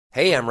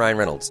Hey, I'm Ryan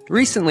Reynolds.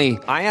 Recently,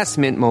 I asked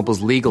Mint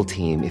Mobile's legal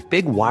team if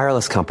big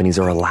wireless companies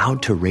are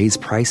allowed to raise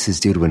prices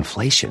due to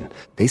inflation.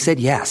 They said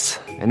yes.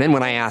 And then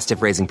when I asked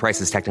if raising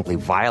prices technically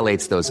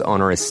violates those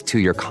onerous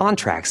two-year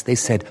contracts, they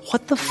said,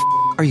 "What the f***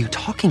 are you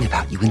talking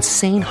about, you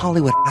insane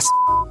Hollywood ass?"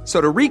 So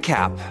to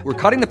recap, we're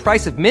cutting the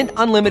price of Mint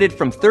Unlimited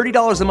from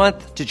 $30 a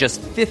month to just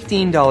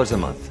 $15 a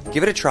month.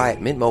 Give it a try at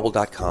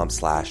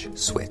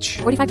mintmobile.com/switch.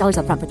 $45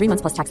 up front for 3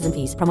 months plus taxes and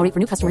fees. Promo rate for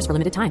new customers for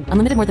limited time.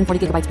 Unlimited more than 40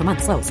 gigabytes per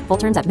month. Slows full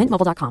terms at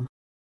mintmobile.com.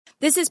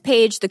 This is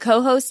Paige, the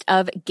co-host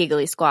of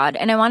Giggly Squad,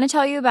 and I want to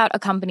tell you about a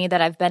company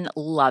that I've been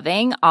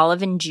loving,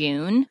 Olive and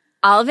June.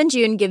 Olive and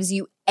June gives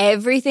you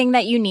everything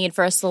that you need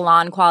for a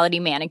salon-quality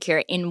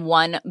manicure in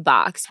one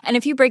box. And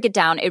if you break it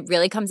down, it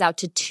really comes out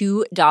to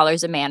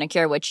 $2 a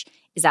manicure, which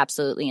is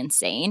absolutely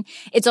insane.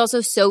 It's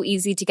also so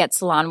easy to get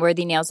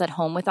salon-worthy nails at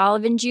home with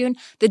Olive and June.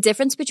 The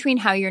difference between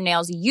how your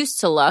nails used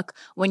to look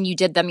when you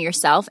did them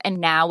yourself and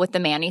now with the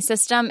Mani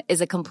system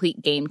is a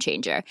complete game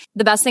changer.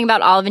 The best thing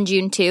about Olive and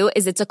June, too,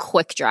 is it's a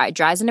quick dry.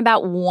 Dries in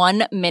about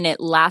 1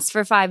 minute, lasts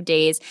for 5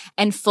 days,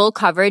 and full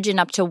coverage in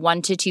up to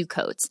 1 to 2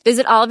 coats.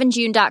 Visit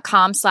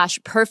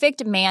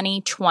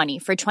oliveandjune.com/perfectmani20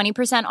 for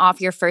 20%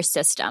 off your first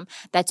system.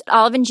 That's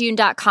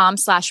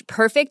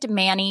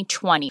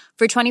oliveandjune.com/perfectmani20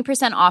 for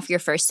 20% off your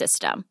first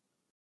system.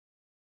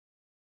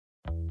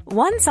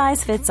 One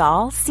size fits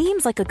all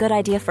seems like a good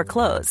idea for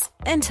clothes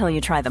until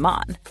you try them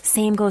on.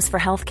 Same goes for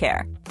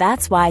healthcare.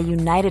 That's why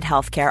United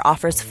Healthcare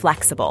offers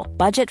flexible,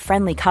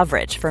 budget-friendly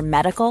coverage for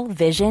medical,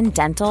 vision,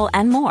 dental,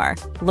 and more.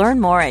 Learn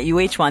more at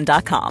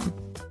uh1.com.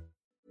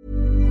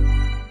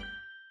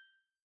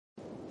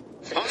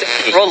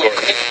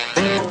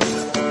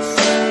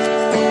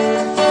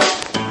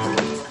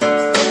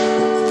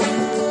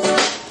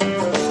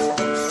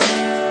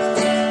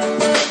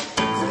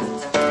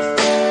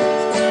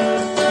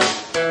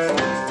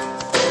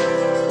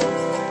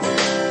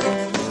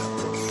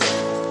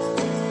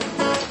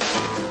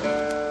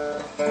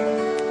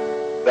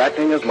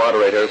 Acting as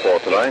moderator for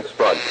tonight's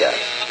broadcast.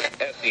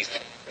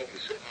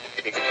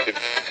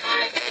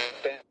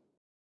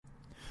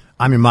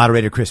 I'm your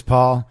moderator, Chris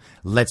Paul.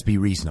 Let's be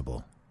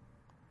reasonable.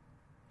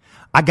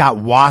 I got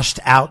washed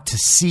out to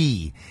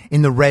sea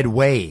in the red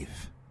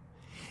wave.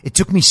 It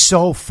took me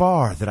so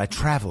far that I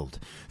traveled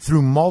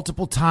through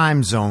multiple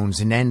time zones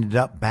and ended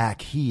up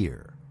back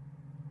here.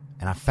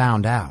 And I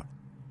found out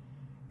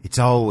it's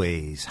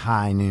always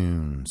high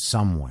noon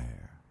somewhere.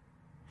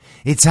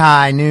 It's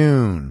high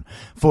noon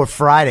for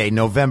Friday,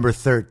 November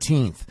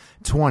 13th,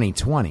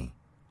 2020.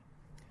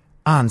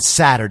 On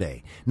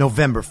Saturday,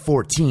 November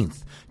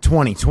 14th,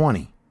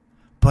 2020.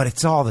 But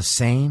it's all the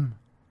same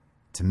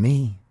to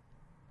me.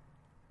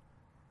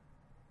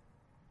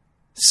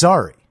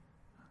 Sorry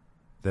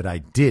that I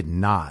did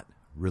not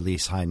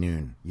release High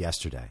Noon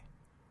yesterday.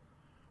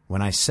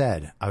 When I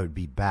said I would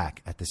be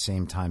back at the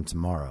same time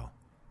tomorrow,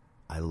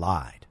 I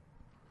lied.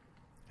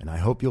 And I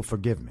hope you'll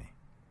forgive me.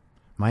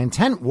 My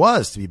intent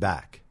was to be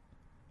back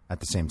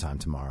at the same time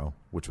tomorrow,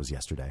 which was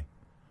yesterday.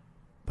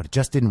 But it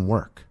just didn't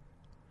work.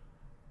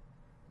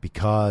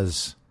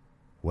 Because,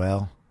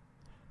 well,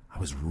 I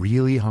was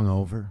really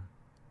hungover.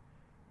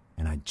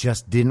 And I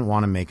just didn't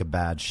want to make a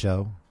bad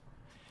show.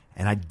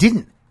 And I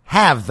didn't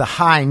have the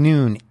high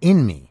noon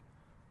in me.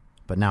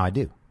 But now I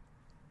do.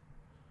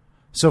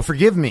 So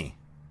forgive me.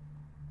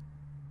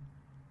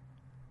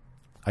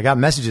 I got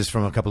messages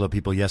from a couple of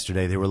people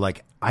yesterday. They were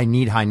like, I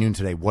need high noon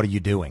today. What are you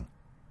doing? I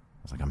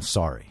was like, I'm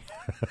sorry.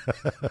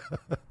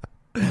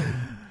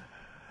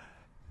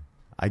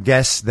 I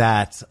guess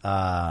that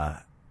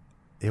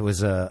it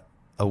was a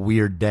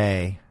weird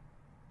day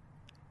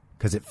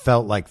because it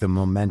felt like the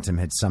momentum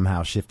had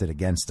somehow shifted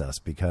against us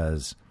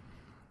because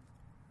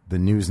the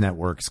news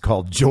networks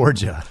called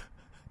Georgia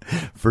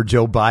for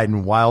Joe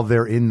Biden while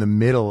they're in the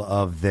middle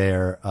of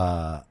their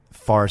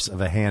farce of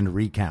a hand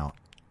recount.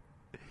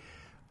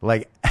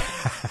 Like,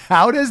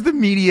 how does the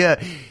media...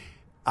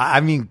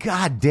 I mean,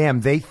 goddamn,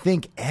 they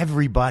think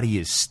everybody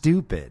is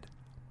stupid.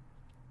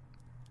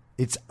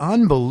 It's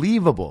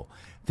unbelievable.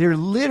 They're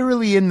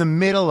literally in the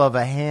middle of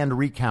a hand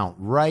recount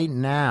right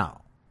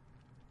now.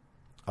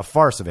 A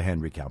farce of a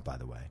hand recount, by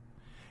the way.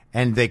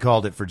 And they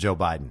called it for Joe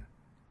Biden.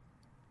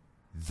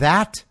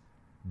 That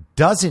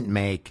doesn't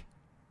make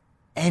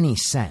any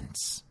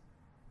sense.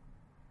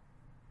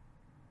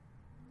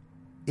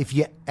 If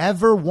you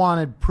ever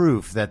wanted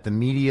proof that the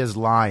media is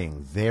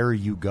lying, there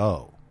you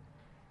go.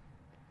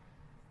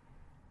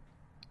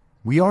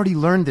 We already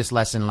learned this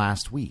lesson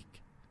last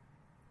week.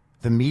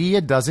 The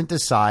media doesn't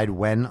decide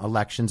when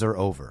elections are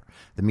over.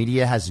 The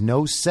media has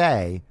no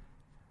say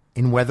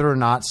in whether or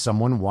not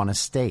someone won a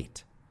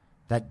state.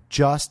 That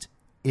just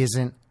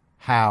isn't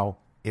how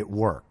it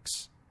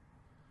works.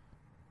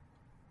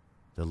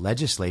 The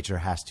legislature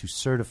has to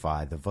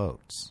certify the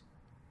votes.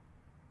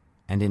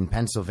 And in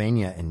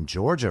Pennsylvania and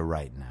Georgia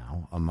right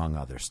now, among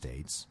other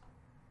states,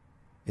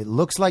 it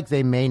looks like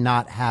they may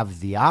not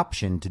have the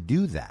option to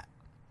do that.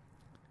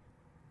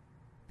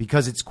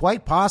 Because it's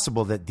quite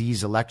possible that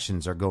these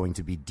elections are going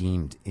to be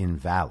deemed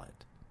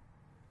invalid.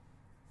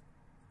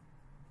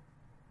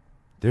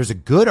 There's a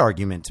good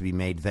argument to be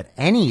made that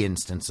any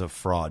instance of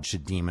fraud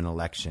should deem an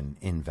election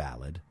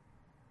invalid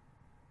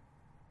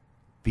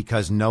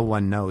because no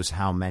one knows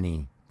how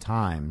many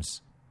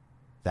times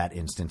that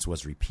instance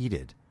was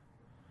repeated.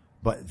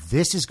 But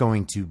this is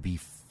going to be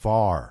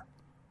far,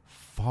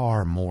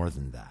 far more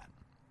than that.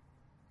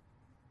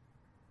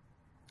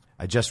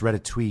 I just read a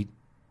tweet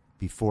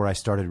before I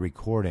started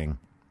recording.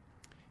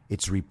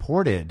 It's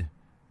reported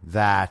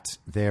that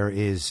there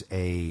is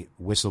a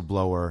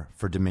whistleblower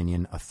for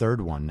Dominion, a third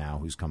one now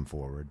who's come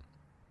forward,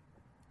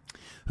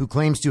 who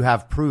claims to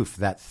have proof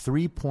that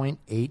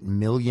 3.8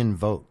 million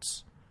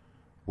votes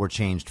were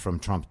changed from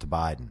Trump to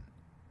Biden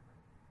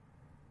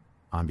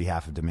on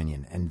behalf of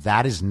Dominion. And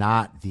that is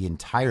not the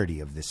entirety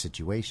of this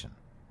situation.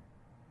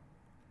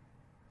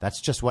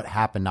 That's just what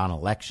happened on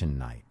election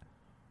night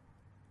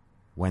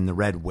when the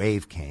red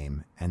wave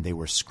came and they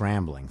were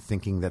scrambling,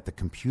 thinking that the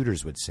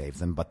computers would save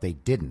them, but they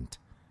didn't.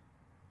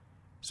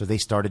 So they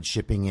started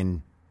shipping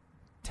in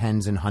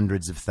tens and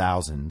hundreds of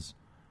thousands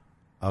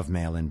of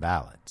mail-in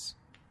ballots.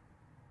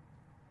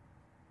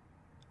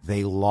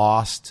 They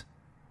lost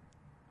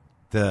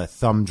the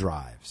thumb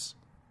drives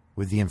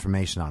with the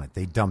information on it.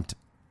 They dumped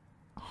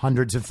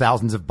hundreds of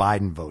thousands of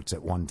Biden votes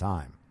at one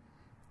time.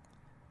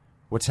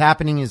 What's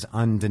happening is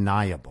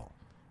undeniable.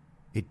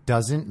 It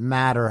doesn't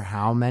matter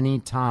how many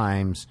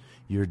times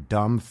your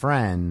dumb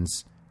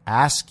friends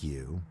ask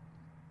you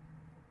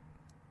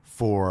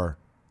for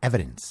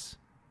evidence,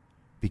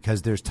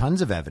 because there's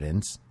tons of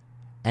evidence,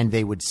 and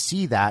they would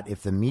see that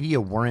if the media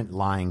weren't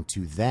lying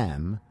to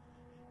them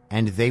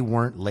and they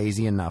weren't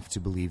lazy enough to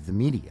believe the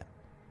media.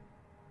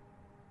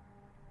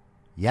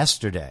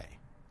 Yesterday,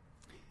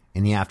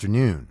 in the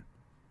afternoon,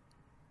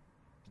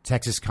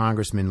 Texas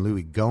Congressman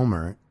Louis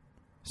Gohmert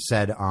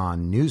said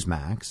on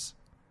Newsmax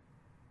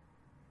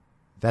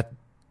that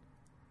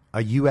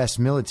a U.S.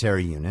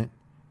 military unit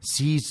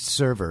seized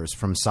servers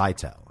from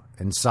Sitel,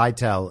 and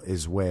Sitel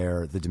is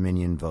where the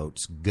Dominion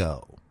votes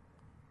go.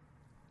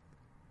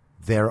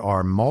 There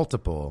are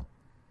multiple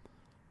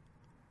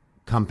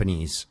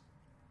companies,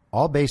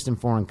 all based in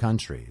foreign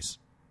countries,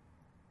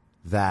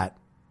 that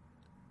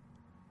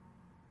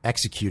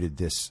executed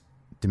this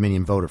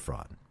Dominion voter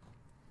fraud.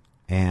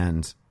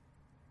 And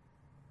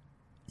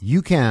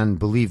you can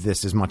believe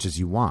this as much as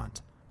you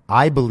want.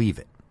 I believe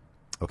it.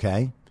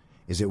 Okay?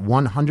 Is it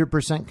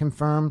 100%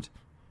 confirmed?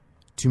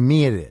 To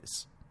me, it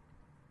is.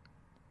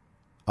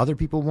 Other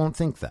people won't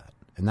think that,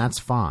 and that's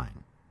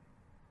fine.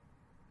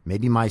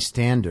 Maybe my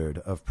standard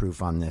of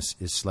proof on this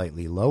is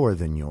slightly lower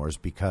than yours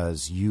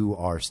because you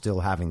are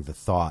still having the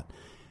thought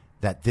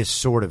that this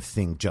sort of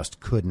thing just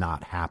could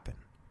not happen.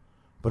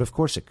 But of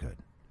course it could.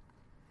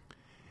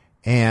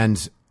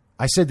 And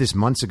I said this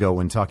months ago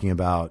when talking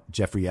about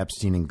Jeffrey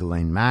Epstein and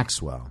Ghislaine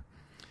Maxwell.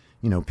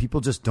 You know, people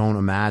just don't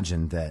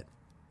imagine that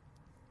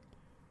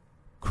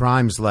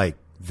crimes like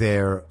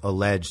they're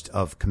alleged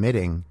of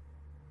committing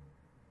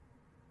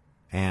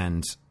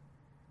and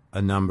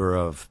a number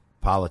of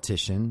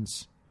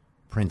politicians,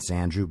 Prince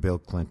Andrew, Bill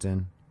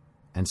Clinton,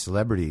 and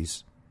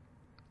celebrities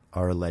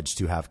are alleged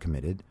to have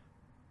committed.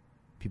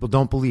 People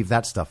don't believe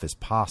that stuff is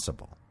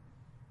possible.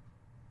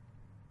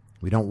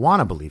 We don't want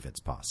to believe it's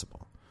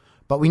possible.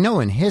 But we know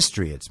in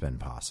history it's been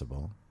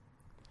possible.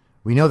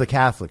 We know the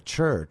Catholic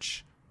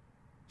Church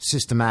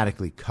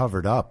systematically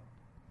covered up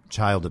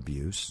child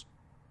abuse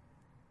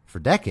for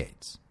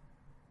decades,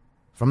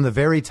 from the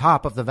very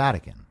top of the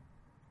Vatican.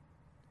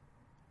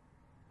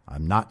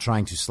 I'm not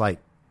trying to slight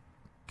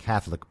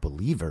Catholic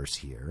believers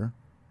here,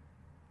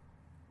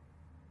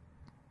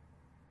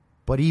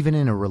 but even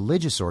in a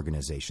religious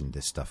organization,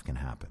 this stuff can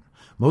happen.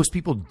 Most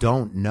people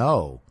don't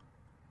know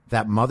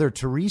that Mother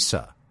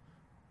Teresa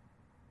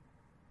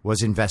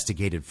was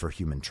investigated for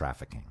human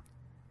trafficking.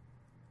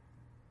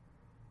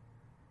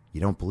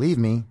 You don't believe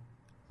me?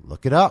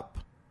 Look it up.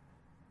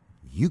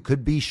 You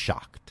could be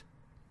shocked.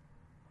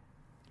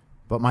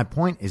 But my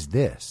point is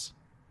this.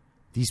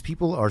 These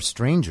people are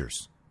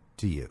strangers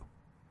to you.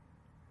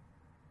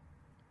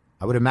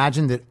 I would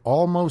imagine that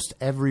almost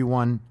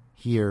everyone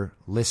here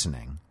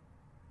listening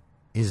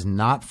is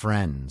not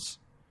friends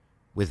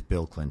with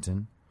Bill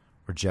Clinton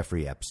or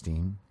Jeffrey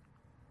Epstein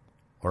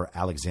or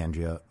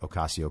Alexandria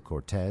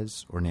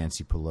Ocasio-Cortez or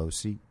Nancy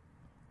Pelosi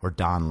or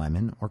Don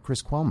Lemon or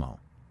Chris Cuomo.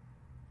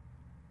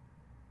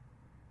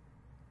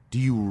 Do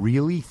you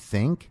really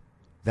think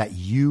that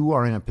you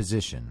are in a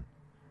position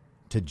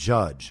to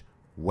judge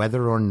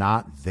whether or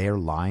not they're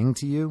lying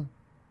to you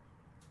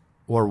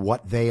or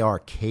what they are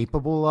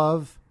capable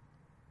of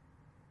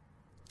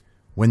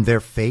when they're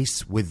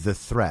faced with the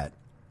threat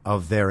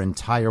of their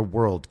entire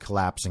world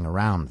collapsing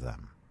around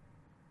them?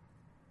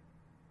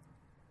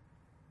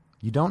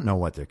 You don't know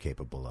what they're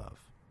capable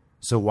of.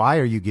 So why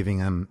are you giving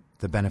them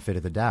the benefit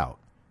of the doubt?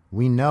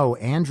 We know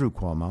Andrew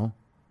Cuomo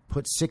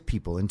put sick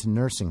people into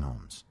nursing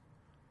homes.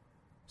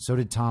 So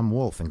did Tom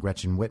Wolfe and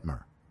Gretchen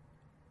Whitmer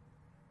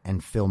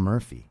and Phil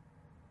Murphy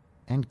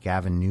and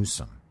Gavin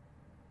Newsom.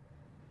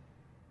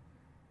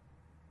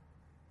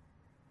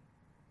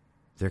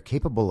 They're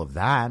capable of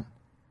that.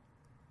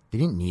 They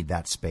didn't need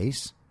that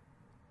space.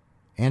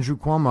 Andrew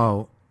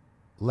Cuomo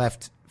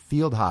left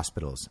field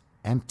hospitals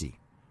empty.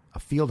 A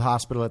field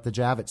hospital at the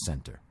Javits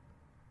Center,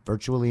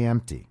 virtually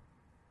empty.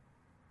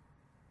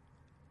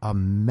 A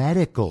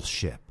medical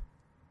ship,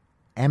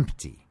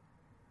 empty.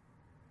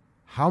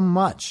 How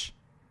much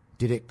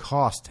did it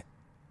cost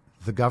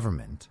the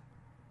government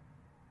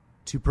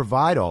to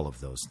provide all of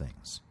those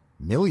things?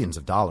 Millions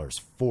of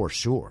dollars for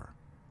sure.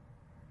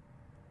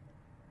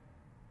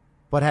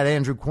 But had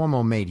Andrew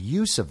Cuomo made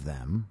use of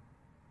them,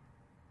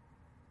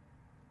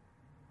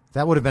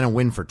 that would have been a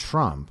win for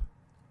Trump.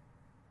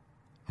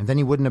 And then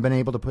he wouldn't have been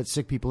able to put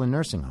sick people in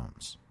nursing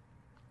homes.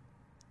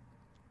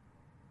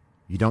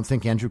 You don't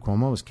think Andrew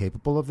Cuomo is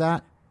capable of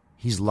that?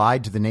 He's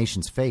lied to the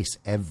nation's face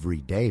every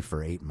day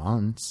for 8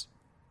 months.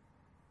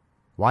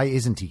 Why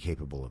isn't he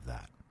capable of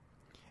that?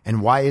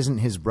 And why isn't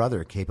his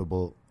brother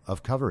capable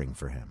of covering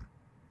for him?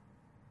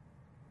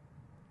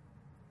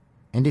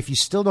 And if you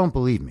still don't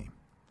believe me,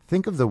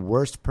 think of the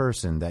worst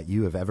person that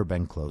you have ever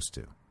been close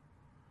to.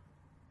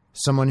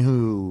 Someone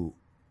who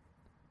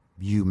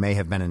you may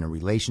have been in a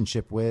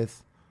relationship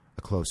with,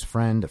 a close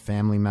friend, a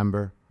family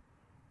member,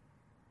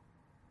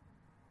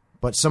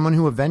 but someone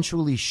who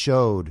eventually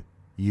showed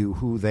you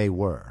who they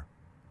were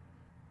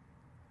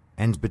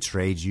and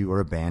betrayed you or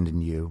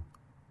abandoned you.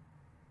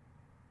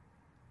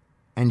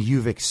 And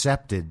you've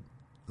accepted,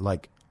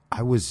 like,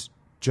 I was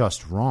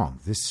just wrong.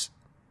 This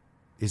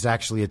is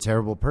actually a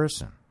terrible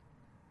person.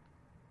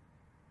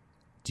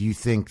 Do you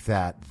think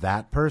that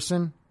that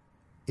person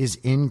is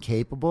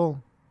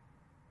incapable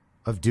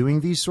of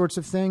doing these sorts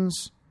of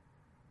things?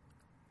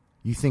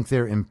 You think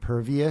they're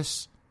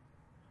impervious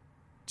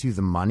to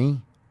the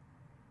money?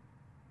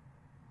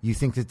 You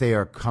think that they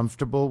are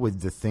comfortable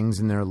with the things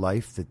in their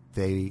life that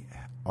they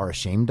are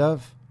ashamed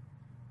of?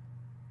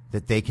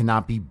 That they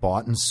cannot be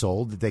bought and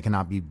sold? That they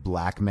cannot be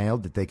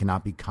blackmailed? That they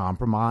cannot be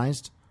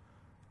compromised?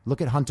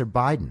 Look at Hunter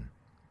Biden.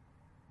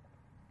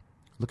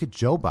 Look at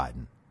Joe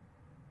Biden.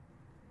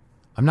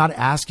 I'm not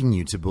asking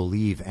you to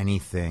believe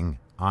anything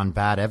on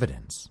bad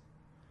evidence.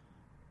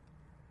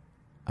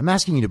 I'm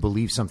asking you to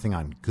believe something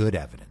on good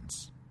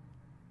evidence.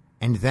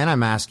 And then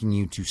I'm asking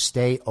you to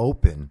stay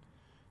open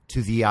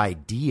to the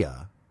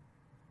idea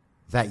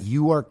that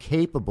you are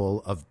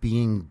capable of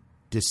being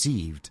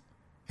deceived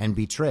and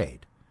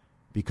betrayed.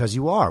 Because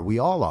you are. We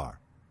all are.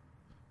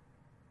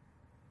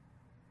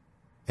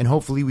 And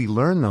hopefully we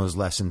learn those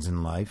lessons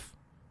in life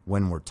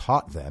when we're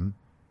taught them.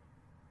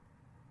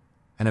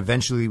 And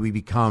eventually we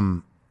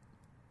become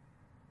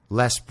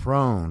less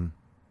prone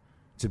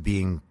to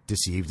being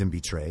deceived and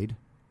betrayed.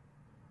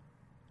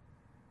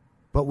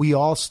 But we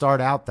all start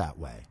out that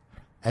way,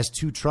 as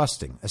too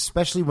trusting,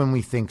 especially when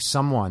we think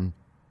someone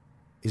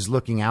is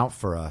looking out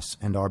for us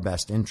and our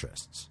best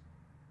interests.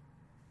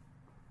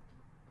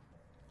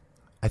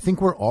 I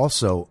think we're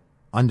also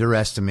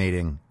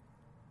underestimating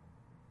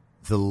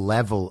the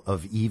level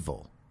of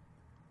evil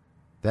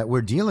that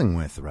we're dealing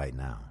with right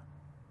now.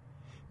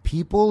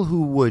 People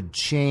who would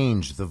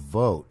change the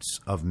votes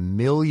of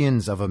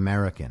millions of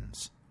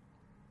Americans,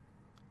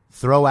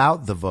 throw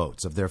out the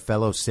votes of their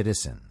fellow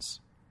citizens,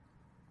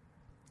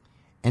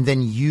 and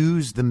then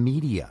use the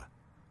media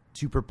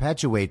to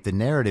perpetuate the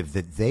narrative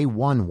that they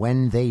won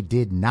when they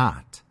did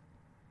not.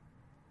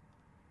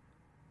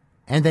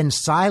 And then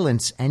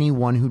silence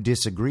anyone who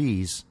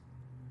disagrees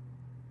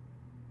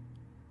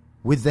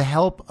with the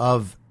help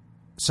of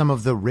some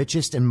of the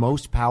richest and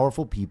most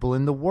powerful people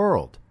in the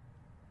world.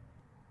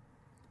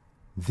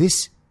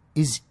 This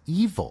is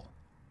evil.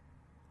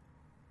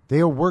 They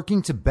are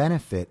working to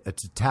benefit a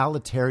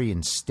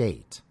totalitarian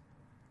state.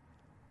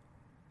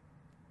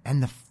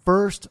 And the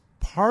first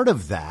part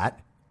of that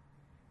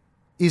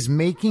is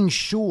making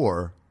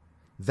sure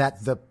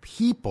that the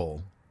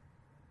people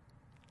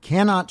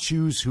cannot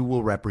choose who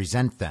will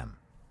represent them,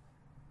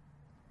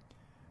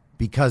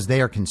 because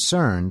they are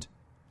concerned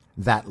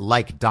that,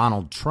 like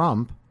Donald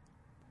Trump,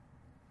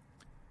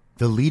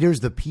 the leaders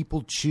the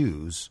people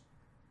choose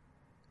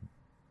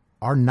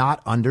are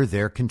not under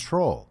their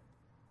control.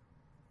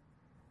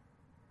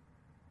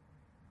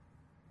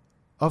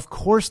 Of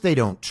course they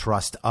don't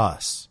trust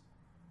us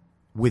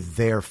with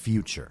their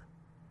future,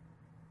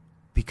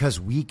 because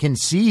we can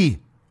see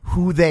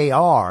who they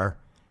are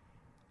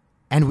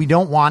and we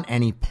don't want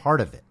any part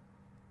of it.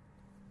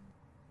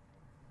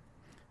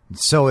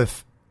 So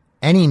if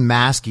any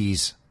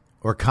maskies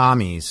or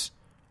commies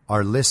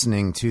are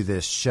listening to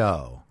this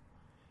show,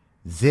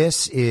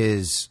 this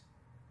is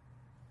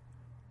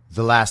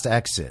the last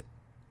exit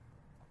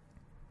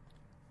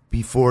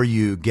before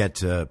you get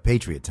to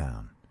Patriot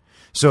Town.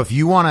 So if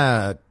you want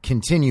to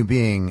continue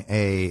being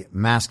a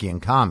masky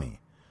and commie,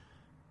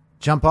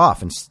 jump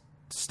off and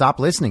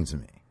stop listening to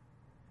me.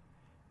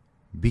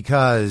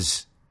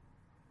 Because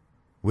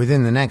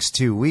within the next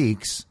 2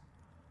 weeks,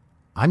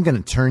 I'm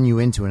going to turn you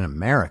into an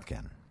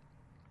American.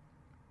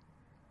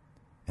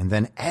 And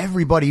then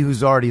everybody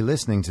who's already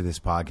listening to this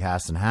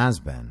podcast and has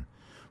been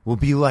will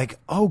be like,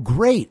 oh,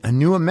 great, a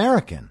new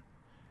American.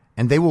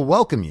 And they will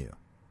welcome you.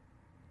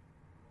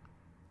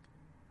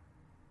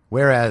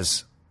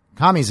 Whereas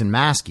commies and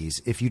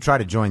maskies, if you try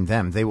to join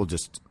them, they will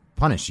just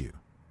punish you.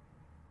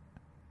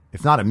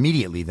 If not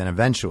immediately, then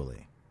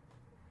eventually.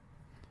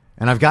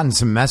 And I've gotten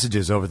some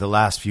messages over the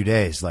last few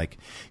days like,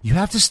 you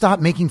have to stop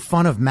making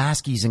fun of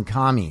maskies and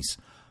commies.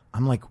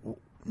 I'm like,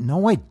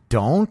 no, I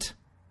don't.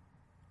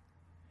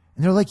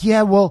 And they're like,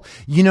 yeah, well,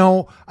 you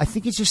know, I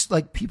think it's just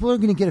like people are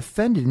going to get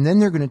offended and then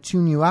they're going to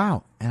tune you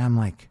out. And I'm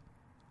like,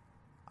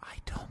 I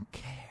don't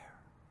care.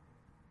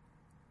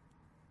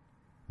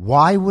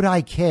 Why would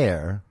I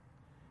care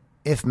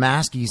if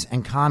maskies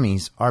and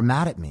commies are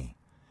mad at me?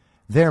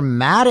 They're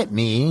mad at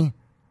me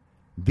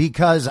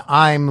because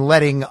I'm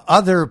letting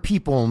other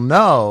people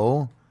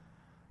know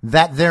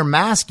that they're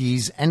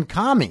maskies and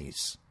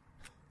commies.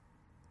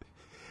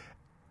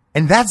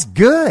 And that's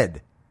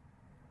good.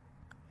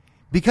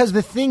 Because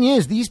the thing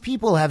is, these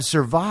people have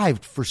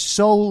survived for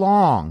so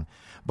long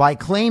by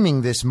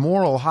claiming this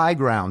moral high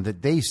ground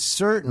that they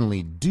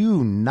certainly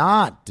do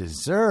not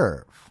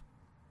deserve.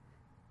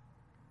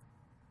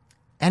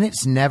 And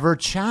it's never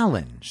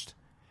challenged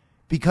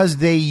because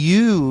they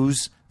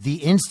use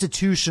the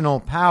institutional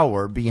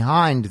power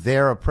behind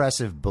their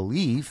oppressive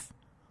belief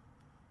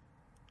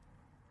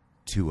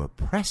to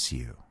oppress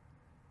you.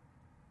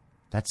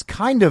 That's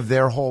kind of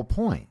their whole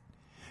point.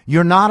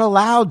 You're not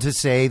allowed to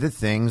say the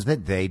things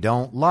that they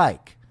don't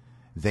like.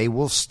 They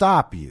will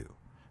stop you.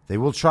 They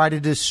will try to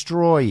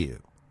destroy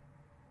you.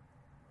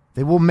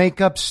 They will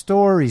make up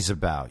stories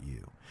about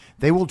you.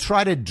 They will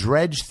try to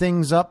dredge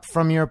things up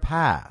from your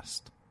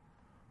past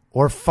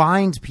or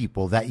find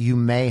people that you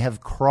may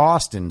have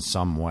crossed in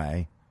some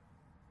way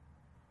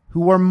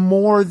who are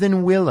more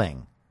than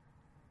willing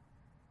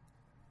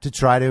to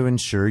try to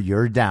ensure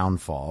your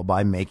downfall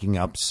by making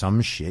up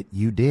some shit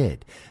you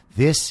did.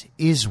 This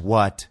is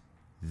what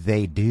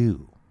they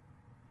do.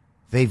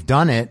 They've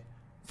done it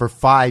for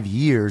 5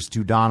 years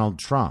to Donald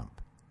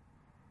Trump.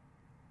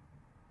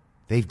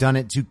 They've done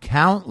it to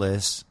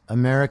countless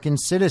American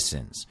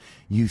citizens.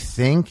 You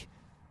think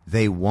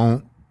they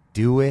won't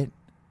do it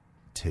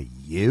to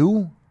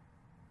you?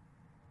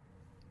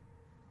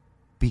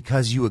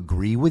 Because you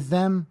agree with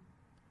them?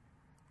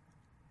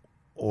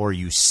 Or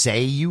you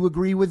say you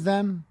agree with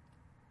them?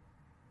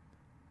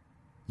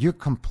 You're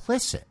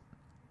complicit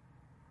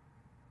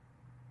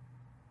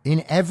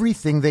in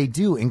everything they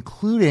do,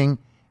 including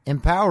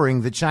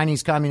empowering the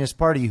Chinese Communist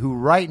Party, who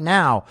right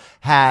now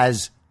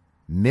has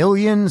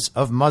millions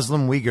of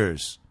Muslim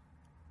Uyghurs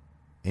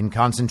in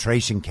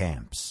concentration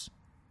camps.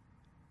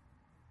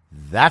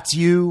 That's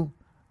you.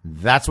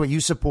 That's what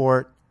you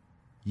support,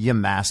 you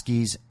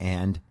maskies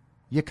and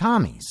you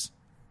commies.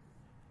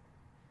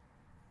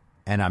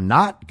 And I'm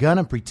not going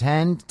to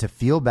pretend to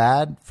feel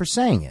bad for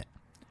saying it.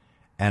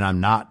 And I'm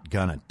not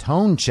going to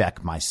tone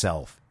check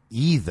myself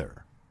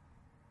either.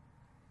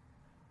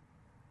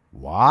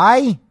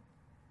 Why?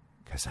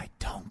 Because I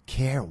don't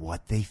care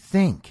what they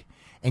think.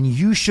 And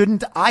you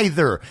shouldn't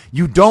either.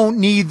 You don't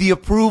need the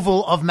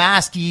approval of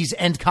maskies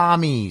and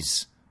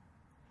commies.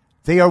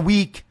 They are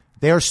weak.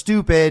 They are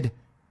stupid.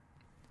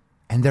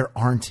 And there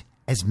aren't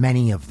as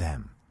many of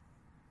them.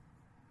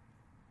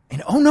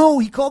 And oh no,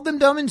 he called them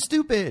dumb and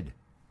stupid.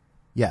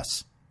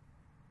 Yes.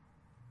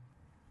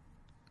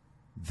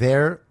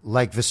 They're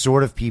like the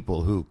sort of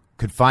people who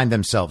could find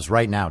themselves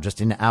right now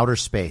just in outer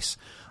space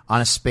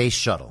on a space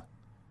shuttle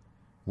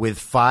with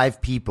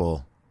 5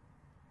 people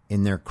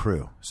in their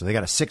crew. So they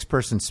got a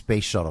 6-person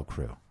space shuttle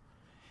crew.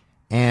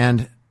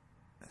 And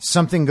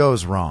something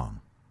goes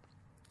wrong.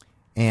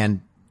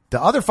 And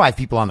the other 5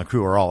 people on the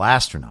crew are all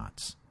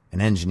astronauts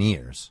and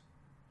engineers.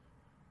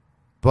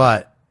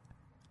 But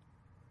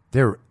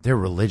they're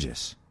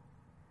religious,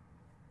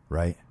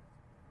 right?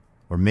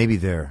 Or maybe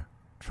they're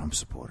Trump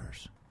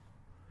supporters,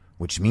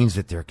 which means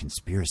that they're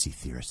conspiracy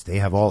theorists. They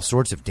have all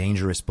sorts of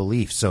dangerous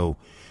beliefs. So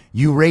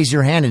you raise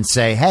your hand and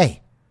say,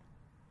 hey,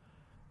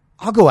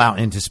 I'll go out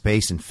into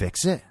space and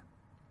fix it.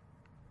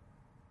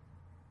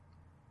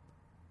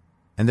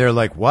 And they're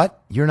like,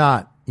 what? You're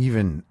not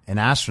even an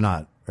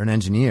astronaut or an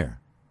engineer.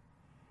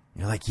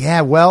 You're like,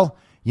 yeah, well,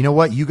 you know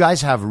what? You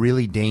guys have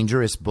really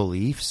dangerous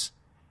beliefs.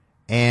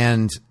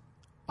 And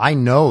I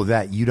know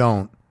that you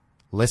don't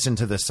listen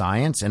to the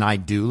science, and I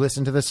do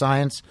listen to the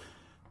science.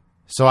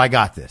 So I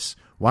got this.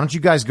 Why don't you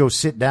guys go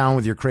sit down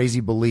with your crazy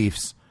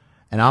beliefs,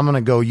 and I'm going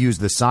to go use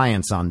the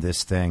science on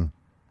this thing,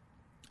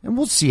 and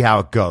we'll see how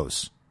it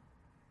goes.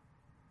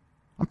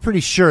 I'm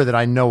pretty sure that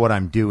I know what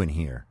I'm doing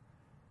here.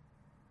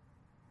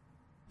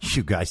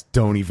 You guys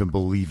don't even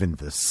believe in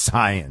the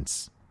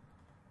science.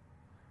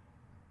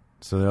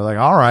 So they're like,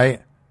 all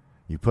right.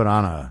 You put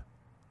on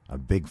a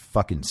big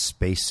fucking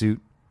spacesuit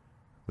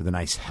with a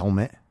nice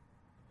helmet,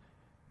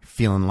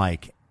 feeling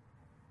like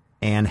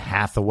Anne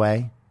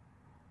Hathaway,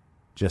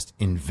 just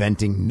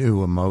inventing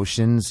new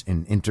emotions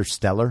in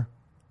Interstellar,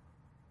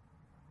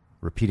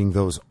 repeating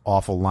those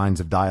awful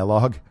lines of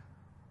dialogue.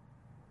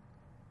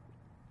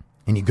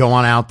 And you go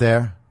on out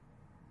there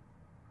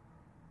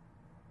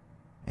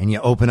and you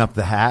open up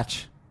the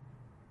hatch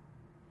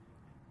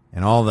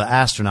and all the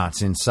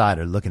astronauts inside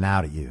are looking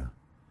out at you.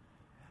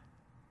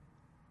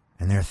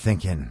 And they're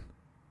thinking,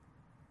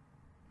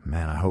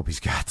 man, I hope he's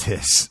got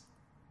this.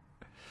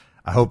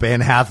 I hope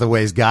Anne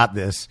Hathaway's got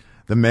this.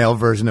 The male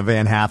version of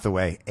Anne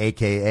Hathaway,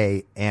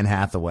 a.k.a. Anne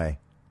Hathaway.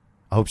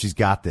 I hope she's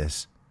got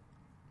this.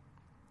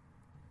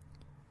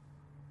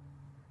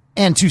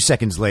 And 2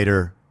 seconds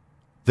later,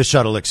 the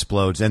shuttle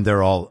explodes and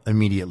they're all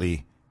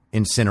immediately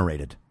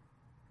incinerated.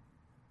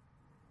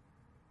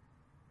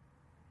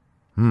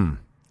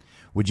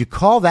 Would you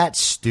call that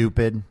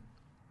stupid?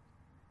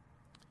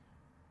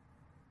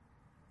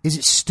 Is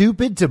it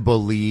stupid to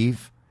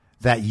believe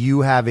that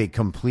you have a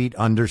complete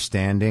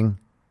understanding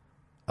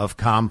of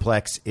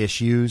complex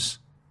issues?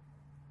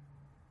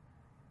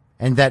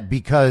 And that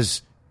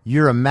because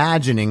you're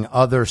imagining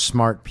other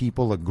smart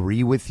people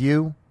agree with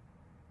you,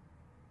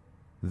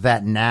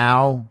 that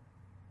now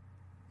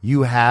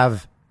you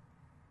have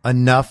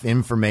enough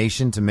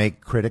information to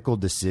make critical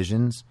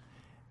decisions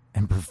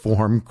and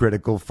perform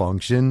critical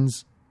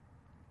functions?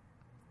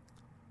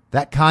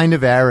 That kind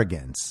of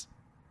arrogance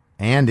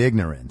and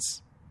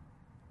ignorance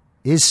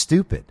is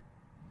stupid.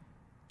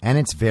 And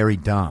it's very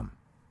dumb.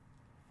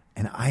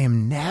 And I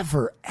am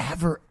never,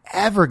 ever,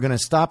 ever going to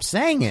stop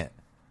saying it.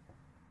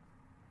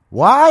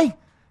 Why?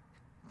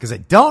 Because I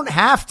don't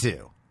have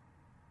to.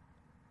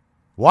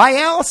 Why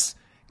else?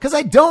 Because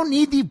I don't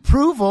need the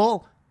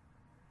approval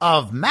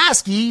of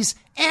maskies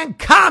and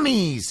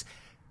commies.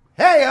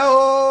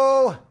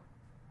 Hey-o!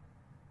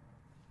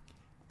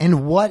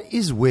 And what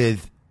is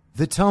with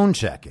the tone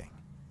checking?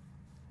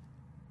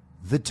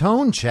 The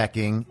tone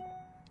checking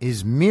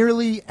is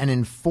merely an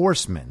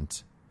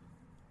enforcement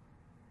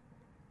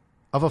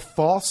of a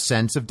false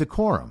sense of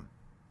decorum.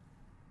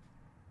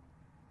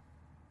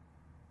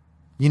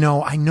 You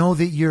know, I know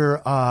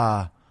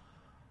that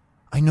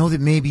I know that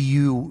maybe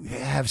you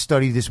have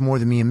studied this more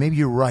than me, and maybe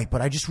you're right,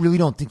 but I just really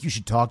don't think you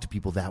should talk to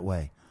people that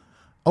way.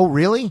 Oh,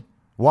 really?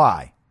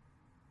 Why?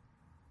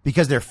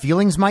 Because their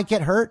feelings might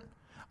get hurt?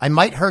 I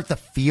might hurt the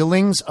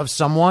feelings of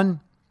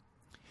someone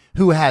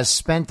who has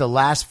spent the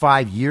last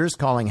 5 years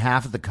calling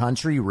half of the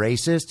country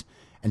racist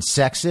and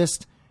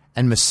sexist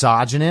and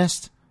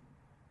misogynist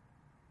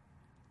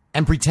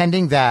and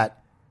pretending that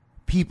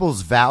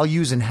people's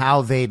values and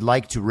how they'd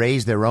like to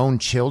raise their own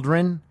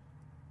children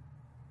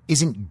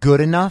isn't good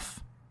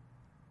enough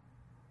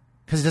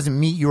because it doesn't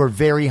meet your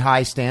very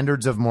high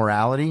standards of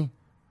morality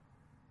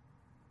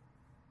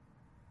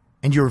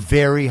and your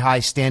very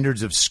high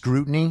standards of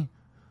scrutiny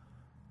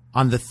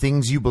on the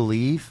things you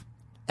believe.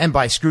 And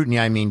by scrutiny,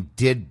 I mean,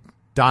 did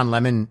Don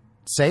Lemon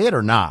say it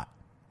or not?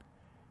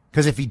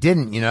 Because if he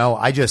didn't,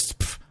 I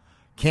just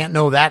can't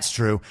know that's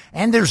true.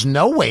 And there's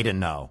no way to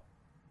know.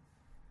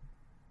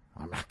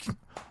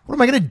 What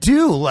am I going to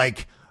do?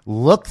 Like,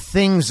 look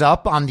things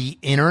up on the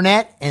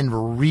internet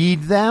and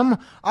read them?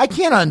 I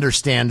can't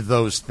understand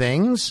those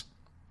things.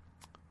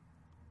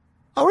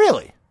 Oh,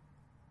 really?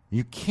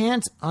 You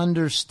can't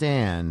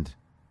understand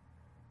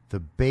the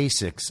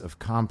basics of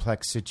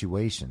complex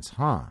situations,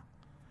 huh?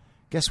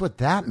 Guess what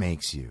that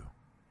makes you?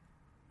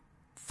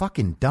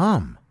 Fucking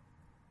dumb.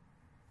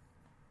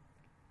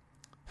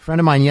 A friend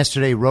of mine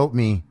yesterday wrote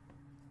me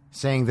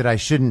saying that I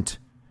shouldn't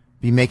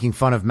be making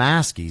fun of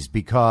Maskies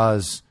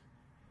because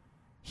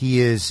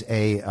he's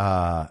a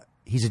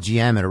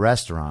GM at a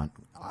restaurant.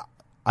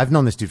 I've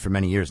known this dude for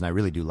many years and I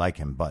really do like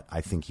him, but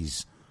I think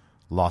he's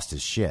lost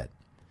his shit.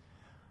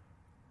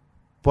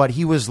 But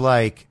he was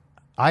like,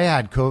 I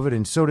had COVID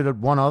and so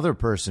did one other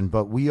person,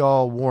 but we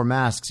all wore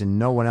masks and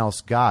no one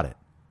else got it.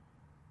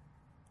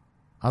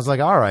 I was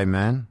like, all right,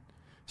 man.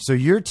 So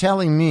you're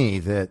telling me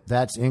that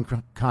that's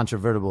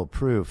incontrovertible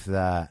proof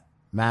that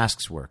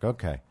masks work.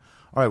 Okay.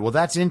 All right. Well,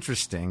 that's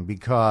interesting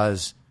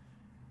because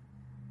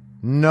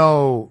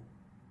no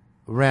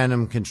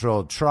random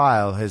controlled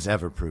trial has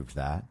ever proved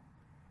that.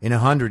 In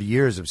 100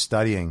 years of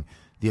studying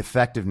the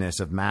effectiveness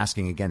of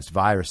masking against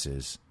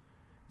viruses,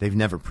 they've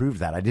never proved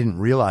that. I didn't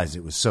realize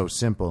it was so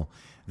simple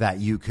that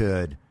you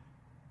could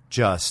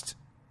just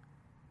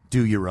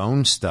do your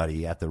own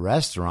study at the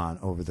restaurant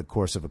over the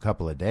course of a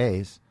couple of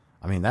days.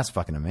 I mean, that's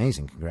fucking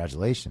amazing.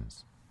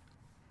 Congratulations.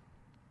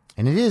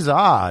 And it is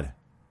odd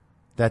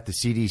that the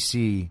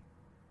CDC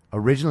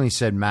originally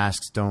said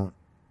masks don't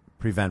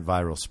prevent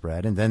viral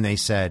spread, and then they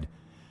said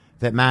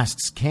that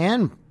masks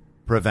can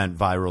prevent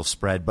viral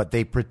spread, but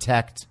they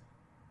protect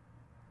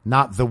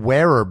not the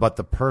wearer, but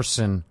the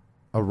person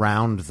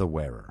around the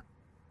wearer.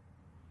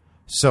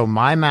 So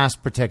my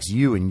mask protects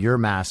you and your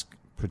mask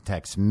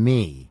protects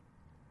me,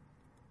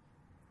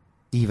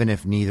 even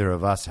if neither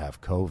of us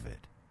have COVID.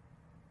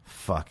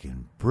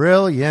 Fucking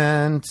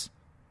brilliant.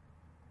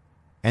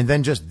 And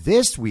then just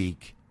this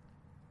week,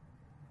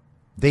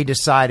 they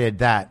decided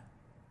that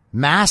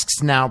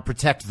masks now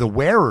protect the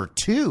wearer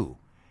too.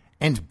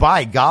 And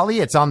by golly,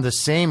 it's on the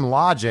same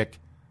logic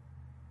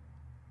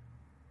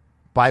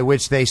by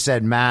which they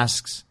said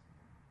masks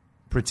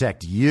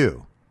protect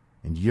you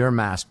and your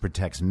mask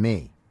protects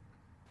me.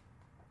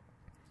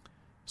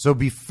 So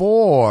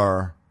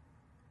before,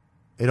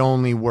 it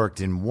only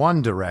worked in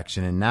one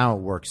direction and now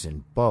it works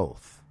in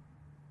both.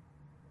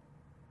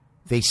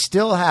 They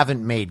still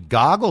haven't made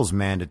goggles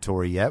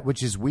mandatory yet,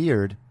 which is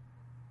weird.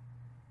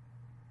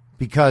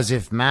 Because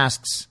if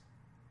masks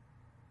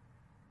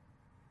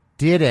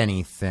did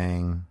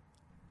anything,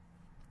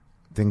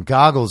 then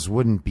goggles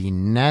wouldn't be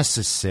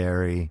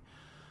necessary.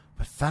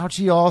 But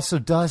Fauci also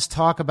does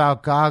talk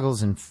about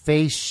goggles and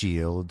face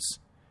shields.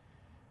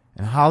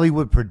 And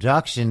Hollywood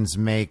Productions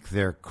make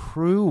their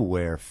crew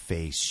wear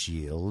face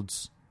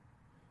shields.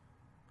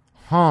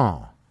 Huh.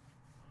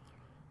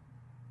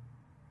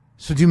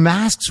 So do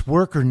masks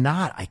work or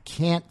not? I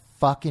can't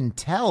fucking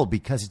tell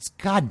because it's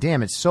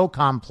so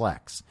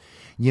complex.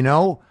 You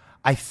know,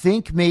 I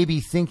think maybe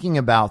thinking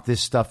about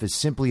this stuff is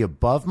simply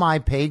above my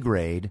pay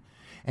grade.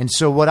 And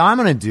so what I'm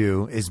going to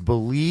do is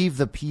believe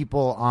the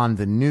people on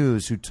the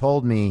news who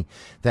told me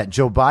that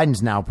Joe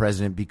Biden's now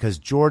president because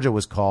Georgia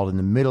was called in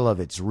the middle of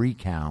its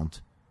recount.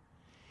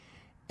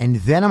 And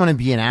then I'm going to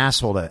be an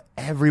asshole to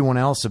everyone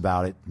else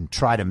about it and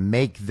try to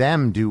make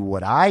them do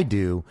what I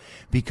do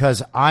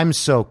because I'm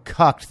so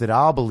cucked that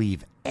I'll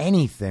believe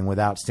anything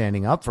without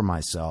standing up for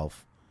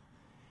myself.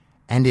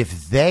 And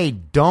if they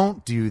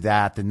don't do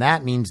that, then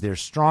that means they're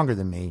stronger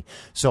than me.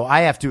 So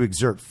I have to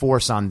exert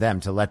force on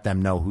them to let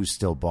them know who's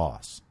still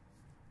boss.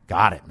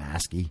 Got it,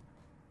 Maskey.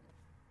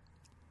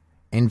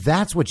 And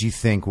that's what you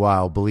think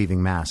while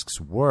believing masks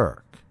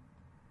work.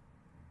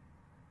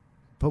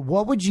 But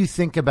what would you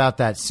think about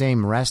that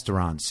same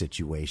restaurant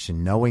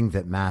situation, knowing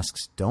that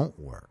masks don't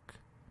work?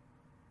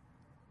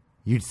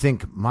 You'd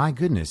think, my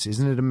goodness,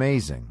 isn't it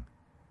amazing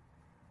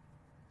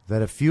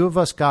that a few of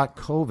us got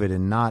COVID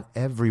and not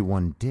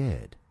everyone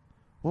did?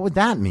 What would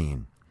that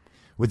mean?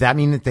 Would that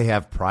mean that they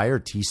have prior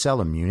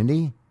T-cell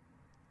immunity?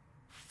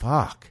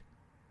 Fuck.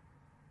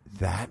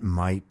 That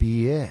might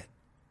be it.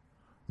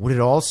 Would it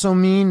also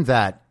mean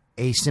that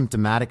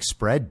asymptomatic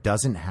spread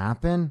doesn't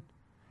happen?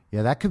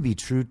 Yeah, that could be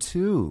true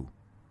too.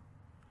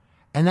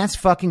 And that's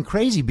fucking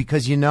crazy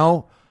because, you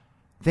know,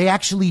 they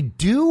actually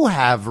do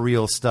have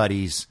real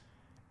studies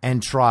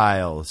and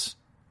trials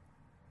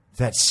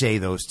that say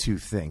those two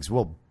things.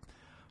 Well,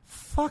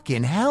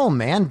 fucking hell,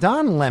 man.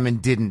 Don Lemon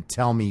didn't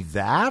tell me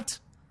that.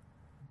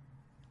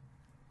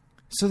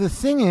 So the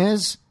thing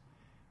is,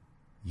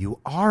 you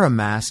are a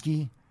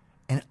Maskey,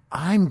 and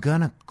I'm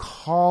going to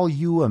call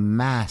you a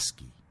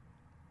Maskey.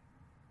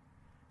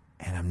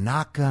 And I'm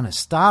not going to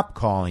stop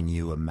calling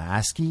you a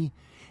Maskey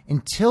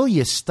until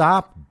you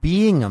stop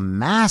being a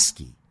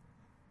Maskey.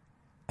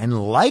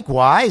 And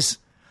likewise,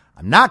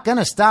 I'm not going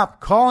to stop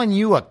calling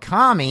you a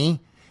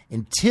commie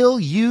until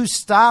you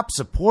stop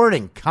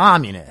supporting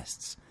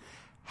communists.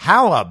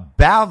 How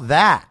about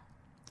that?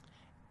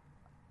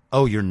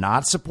 Oh, you're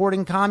not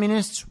supporting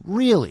communists?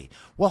 Really?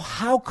 Well,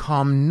 how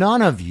come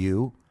none of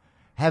you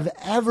have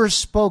ever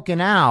spoken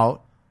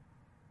out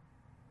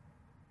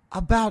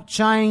about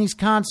Chinese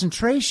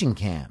concentration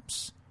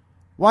camps?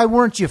 Why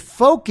weren't you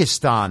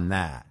focused on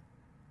that?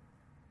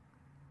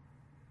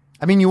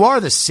 I mean, you are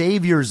the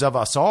saviors of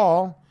us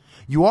all.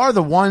 You are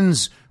the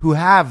ones who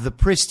have the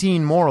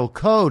pristine moral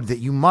code that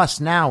you must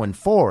now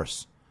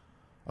enforce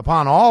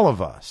upon all of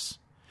us.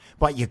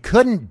 But you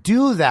couldn't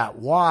do that.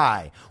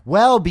 Why?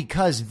 Well,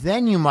 because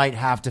then you might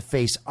have to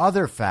face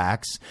other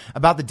facts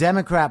about the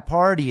Democrat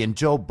Party and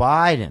Joe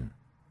Biden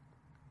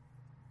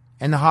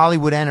and the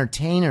Hollywood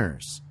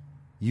entertainers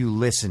you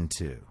listen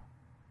to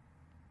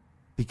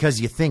because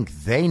you think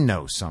they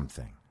know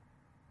something.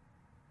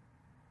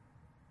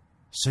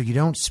 So you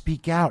don't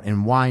speak out.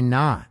 And why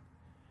not?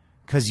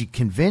 Because you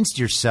convinced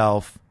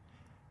yourself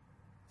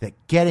that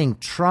getting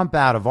Trump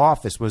out of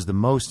office was the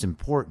most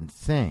important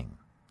thing.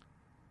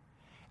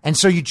 And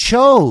so you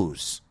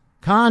chose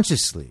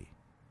consciously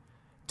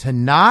to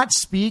not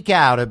speak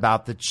out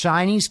about the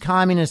Chinese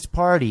Communist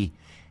Party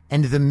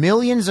and the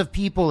millions of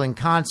people in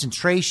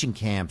concentration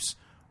camps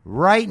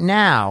right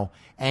now.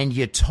 And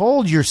you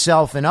told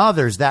yourself and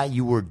others that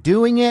you were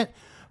doing it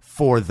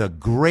for the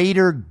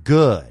greater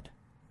good.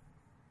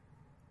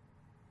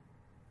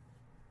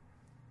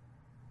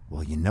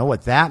 Well, you know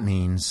what that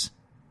means.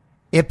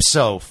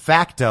 Ipso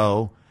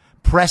facto,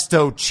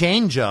 presto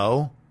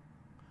changeo,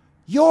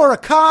 you're a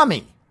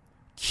commie.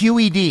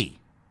 QED.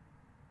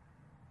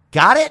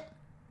 Got it?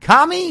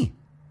 Commie?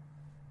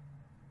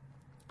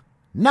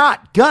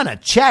 Not gonna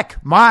check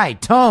my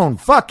tone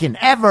fucking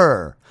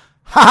ever.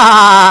 Ha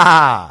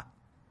ha!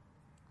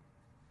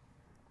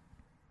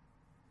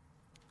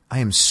 I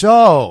am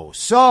so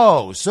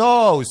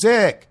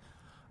sick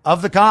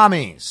of the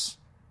commies.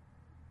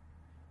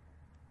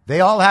 They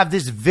all have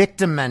this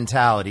victim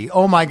mentality.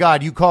 Oh my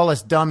God, you call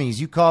us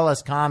dummies. You call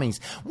us commies.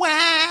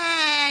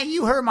 Wah,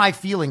 you hurt my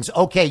feelings.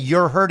 Okay,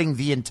 you're hurting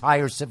the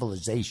entire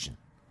civilization.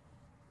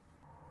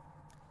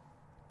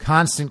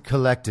 Constant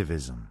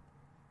collectivism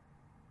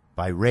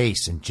by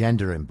race and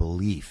gender and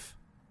belief.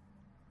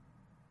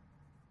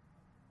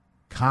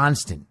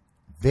 Constant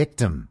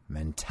victim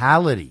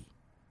mentality.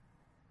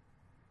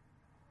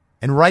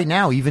 And right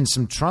now, even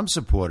some Trump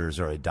supporters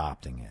are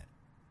adopting it.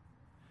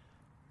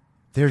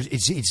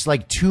 It's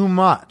like too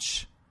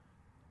much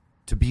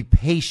to be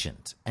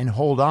patient and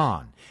hold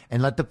on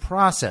and let the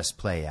process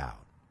play out.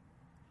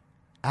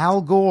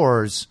 Al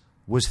Gore's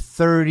was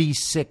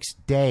 36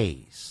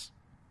 days.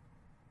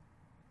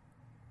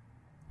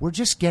 We're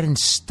just getting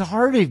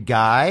started,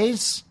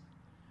 guys.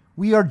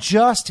 We are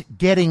just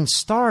getting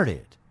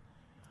started.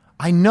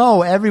 I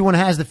know everyone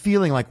has the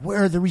feeling like,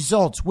 where are the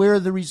results? Where are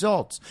the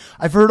results?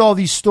 I've heard all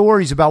these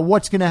stories about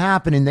what's going to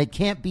happen and they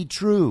can't be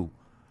true.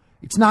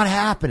 It's not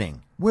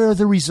happening. Where are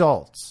the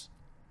results?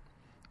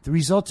 The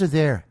results are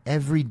there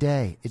every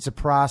day. It's a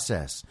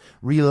process.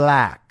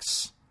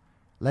 Relax.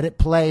 Let it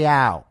play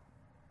out.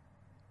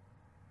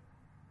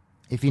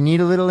 If you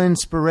need a little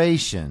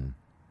inspiration,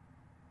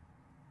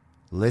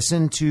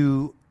 listen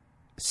to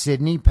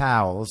Sidney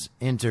Powell's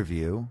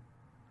interview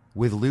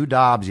with Lou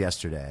Dobbs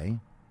yesterday.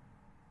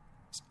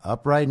 It's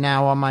up right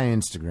now on my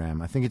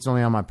Instagram. I think it's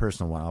only on my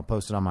personal one. I'll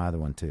post it on my other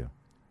one too.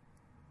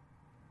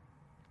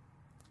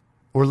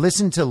 Or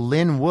listen to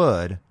Lynn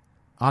Wood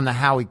on the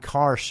Howie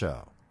Carr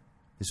Show.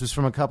 This was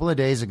from a couple of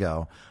days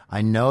ago.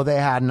 I know they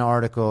had an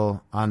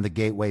article on the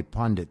Gateway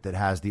Pundit that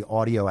has the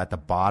audio at the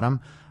bottom.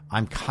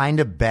 I'm kind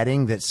of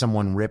betting that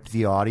someone ripped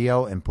the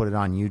audio and put it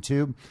on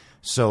YouTube.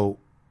 So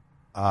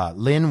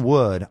Lynn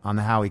Wood on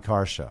the Howie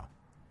Carr Show.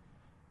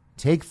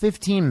 Take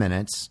 15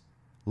 minutes.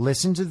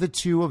 Listen to the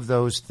two of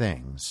those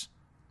things.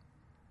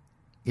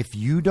 If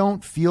you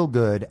don't feel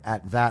good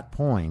at that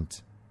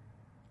point,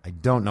 I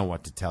don't know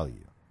what to tell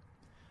you.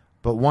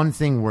 But one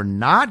thing we're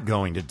not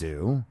going to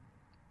do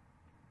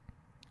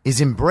is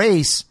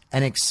embrace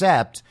and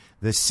accept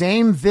the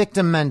same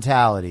victim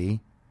mentality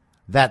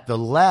that the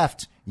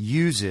left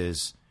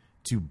uses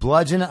to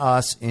bludgeon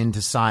us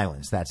into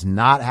silence. That's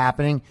not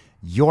happening.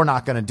 You're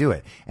not going to do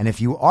it. And if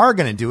you are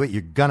going to do it,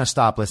 you're going to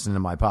stop listening to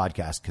my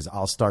podcast because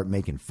I'll start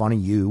making fun of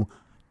you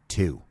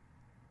too.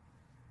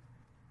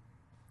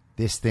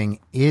 This thing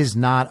is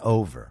not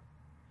over.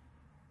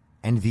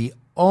 And the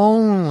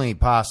only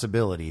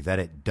possibility that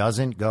it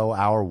doesn't go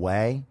our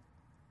way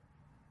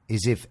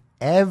is if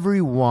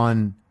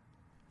everyone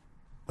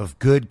of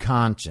good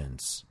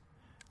conscience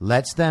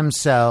lets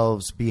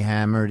themselves be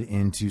hammered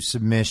into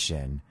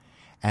submission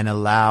and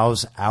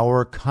allows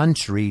our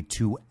country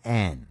to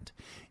end.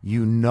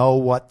 You know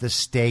what the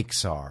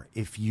stakes are.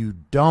 If you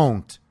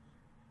don't,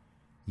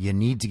 you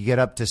need to get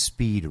up to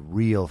speed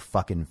real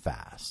fucking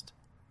fast.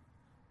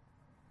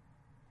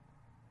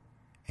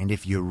 And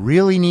if you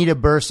really need a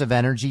burst of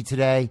energy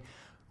today,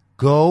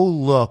 go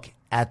look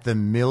at the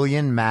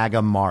Million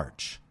MAGA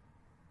March.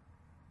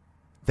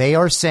 They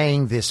are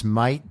saying this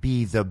might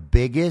be the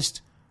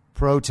biggest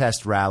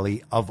protest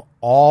rally of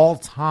all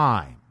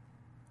time.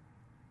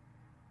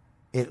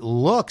 It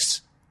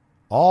looks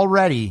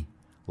already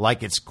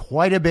like it's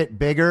quite a bit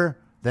bigger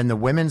than the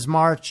Women's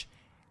March,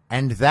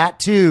 and that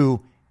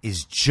too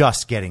is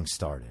just getting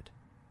started.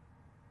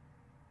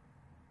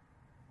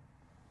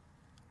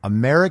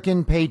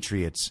 American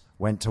patriots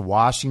went to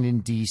Washington,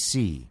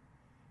 D.C.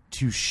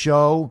 to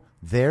show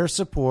their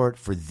support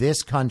for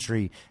this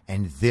country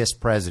and this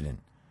president.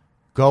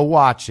 Go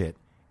watch it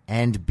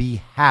and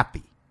be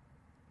happy.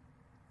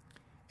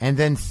 And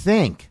then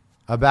think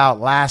about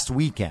last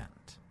weekend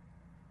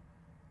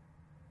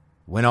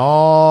when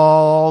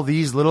all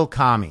these little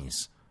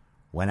commies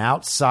went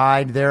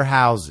outside their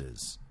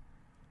houses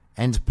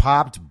and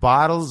popped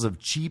bottles of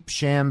cheap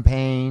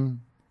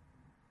champagne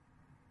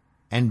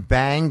and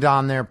banged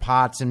on their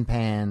pots and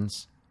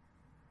pans.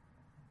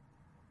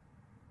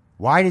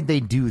 Why did they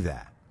do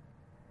that?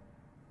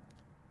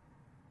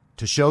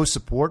 To show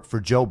support for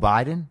Joe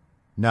Biden?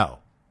 No.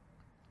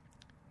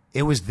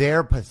 It was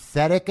their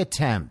pathetic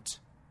attempt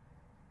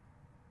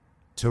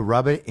to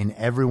rub it in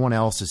everyone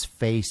else's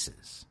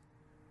faces.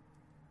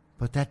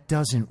 But that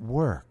doesn't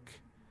work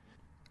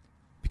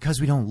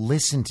because we don't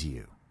listen to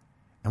you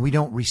and we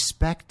don't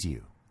respect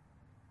you.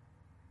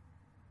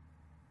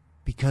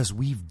 Because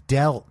we've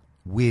dealt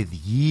with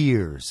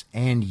years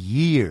and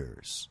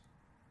years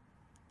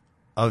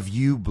of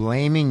you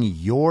blaming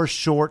your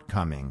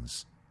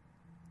shortcomings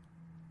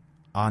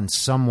on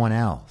someone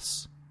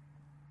else.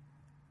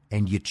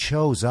 And you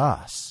chose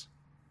us.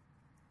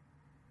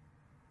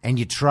 And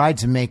you tried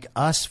to make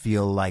us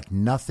feel like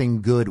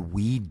nothing good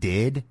we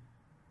did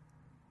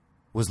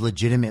was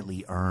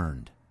legitimately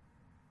earned.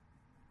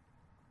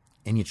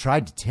 And you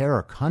tried to tear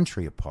our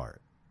country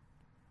apart.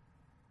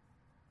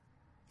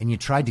 And you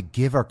tried to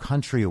give our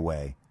country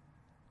away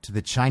to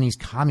the Chinese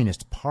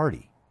Communist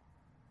Party.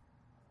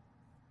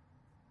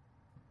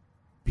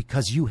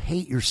 Because you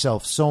hate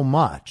yourself so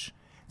much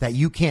that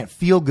you can't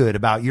feel good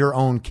about your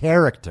own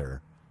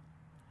character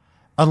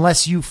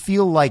unless you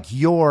feel like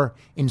you're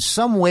in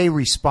some way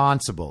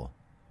responsible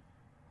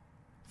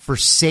for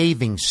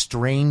saving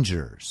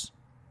strangers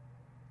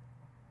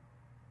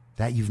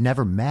that you've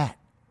never met,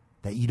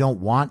 that you don't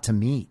want to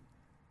meet,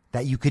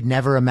 that you could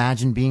never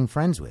imagine being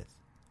friends with.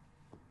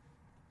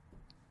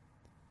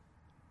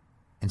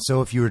 And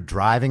so if you were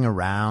driving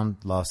around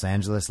Los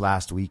Angeles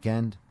last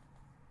weekend,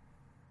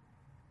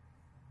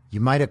 you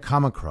might have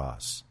come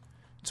across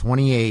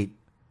 28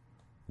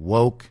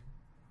 woke,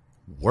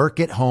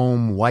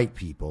 work-at-home white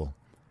people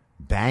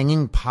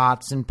banging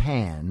pots and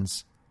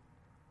pans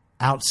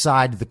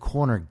outside the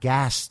corner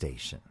gas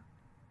station.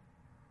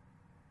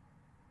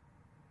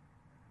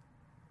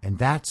 And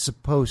that's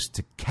supposed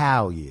to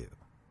cow you.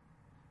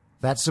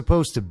 That's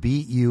supposed to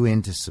beat you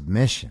into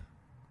submission.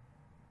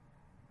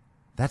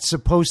 That's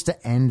supposed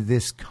to end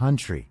this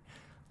country.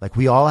 Like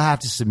we all have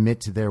to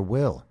submit to their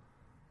will.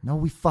 No,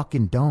 we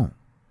fucking don't.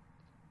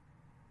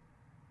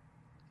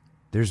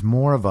 There's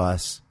more of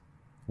us.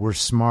 We're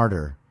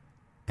smarter.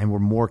 And we're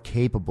more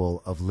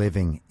capable of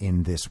living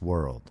in this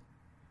world.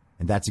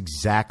 And that's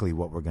exactly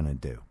what we're going to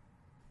do.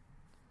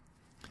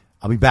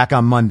 I'll be back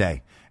on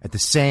Monday at the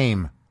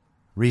same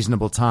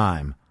reasonable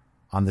time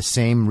on the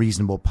same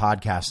reasonable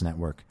podcast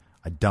network.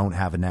 I don't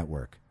have a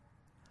network.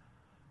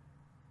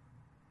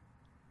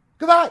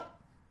 Goodbye.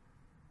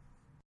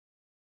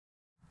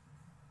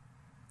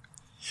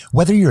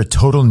 Whether you're a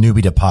total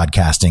newbie to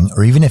podcasting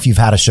or even if you've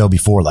had a show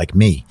before like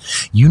me,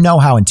 you know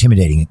how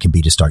intimidating it can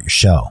be to start your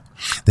show.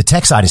 The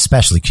tech side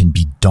especially can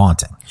be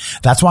daunting.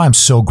 That's why I'm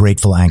so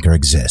grateful Anchor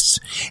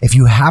exists. If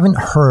you haven't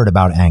heard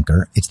about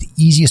Anchor, it's the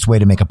easiest way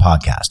to make a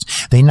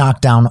podcast. They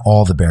knock down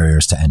all the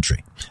barriers to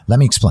entry. Let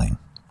me explain.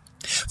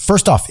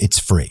 First off, it's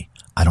free.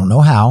 I don't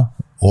know how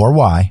or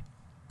why,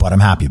 but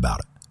I'm happy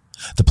about it.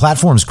 The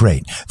platform's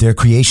great. There are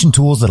creation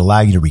tools that allow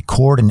you to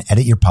record and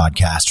edit your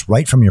podcast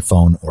right from your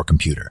phone or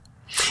computer.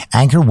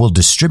 Anchor will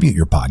distribute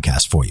your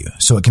podcast for you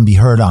so it can be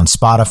heard on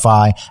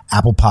Spotify,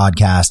 Apple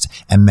Podcasts,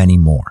 and many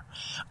more.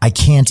 I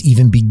can't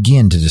even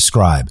begin to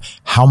describe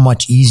how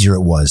much easier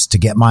it was to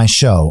get my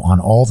show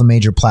on all the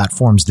major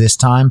platforms this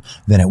time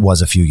than it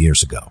was a few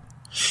years ago.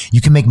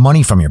 You can make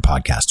money from your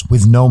podcast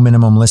with no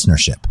minimum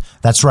listenership.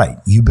 That's right.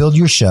 You build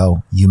your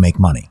show, you make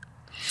money.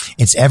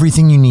 It's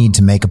everything you need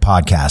to make a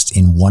podcast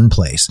in one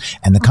place,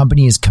 and the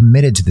company is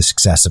committed to the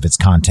success of its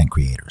content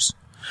creators.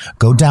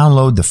 Go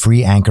download the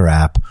free Anchor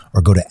app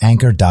or go to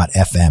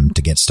anchor.fm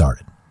to get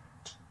started.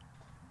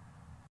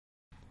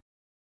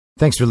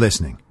 Thanks for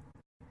listening.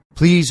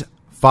 Please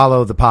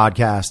follow the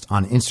podcast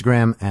on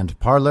Instagram and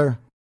Parler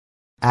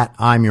at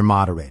I'm Your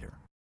Moderator.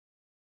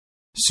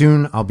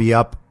 Soon I'll be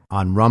up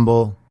on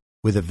Rumble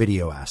with a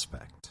video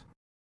aspect.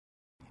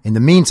 In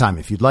the meantime,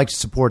 if you'd like to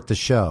support the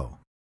show,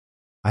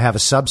 I have a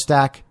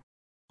Substack,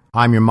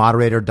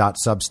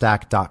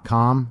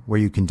 imyourmoderator.substack.com,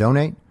 where you can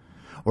donate.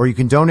 Or you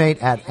can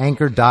donate at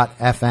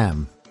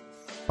anchor.fm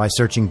by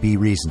searching Be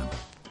Reasonable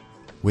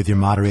with your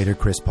moderator,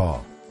 Chris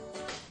Paul.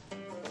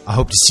 I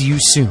hope to see you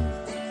soon.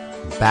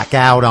 Back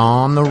out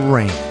on the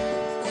range.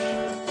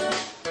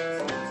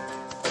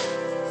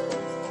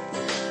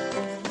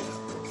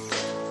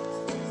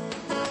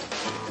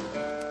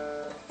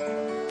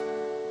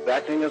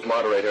 Acting as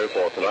moderator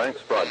for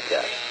tonight's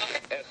broadcast.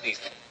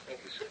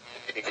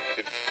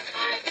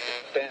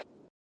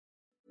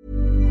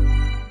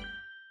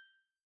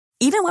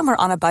 Even when we're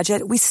on a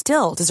budget, we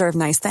still deserve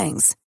nice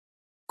things.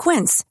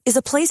 Quince is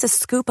a place to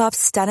scoop up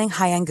stunning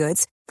high-end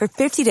goods for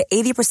 50 to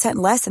 80%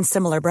 less than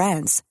similar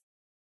brands.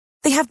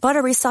 They have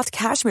buttery soft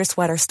cashmere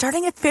sweaters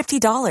starting at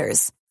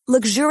 $50,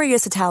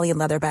 luxurious Italian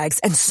leather bags,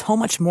 and so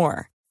much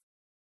more.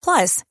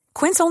 Plus,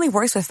 Quince only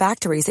works with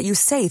factories that use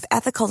safe,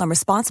 ethical, and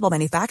responsible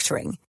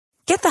manufacturing.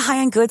 Get the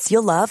high-end goods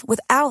you'll love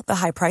without the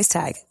high price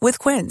tag with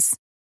Quince.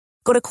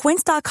 Go to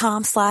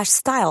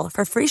quince.com/style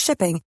for free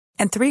shipping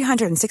and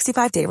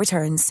 365-day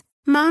returns.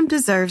 Mom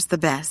deserves the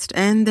best,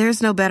 and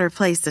there's no better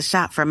place to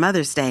shop for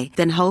Mother's Day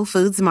than Whole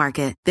Foods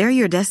Market. They're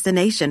your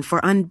destination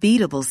for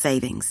unbeatable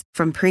savings,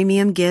 from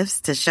premium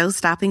gifts to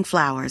show-stopping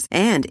flowers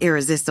and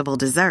irresistible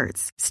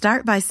desserts.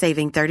 Start by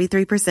saving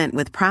 33%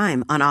 with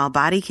Prime on all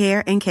body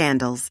care and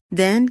candles.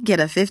 Then get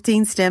a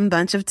 15-stem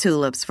bunch of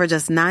tulips for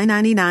just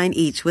 $9.99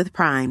 each with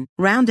Prime.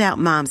 Round out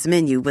Mom's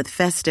menu with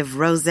festive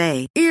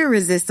rosé,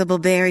 irresistible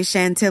berry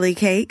chantilly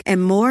cake,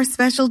 and more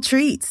special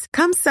treats.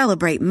 Come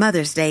celebrate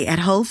Mother's Day at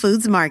Whole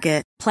Foods Market.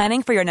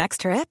 Planning for your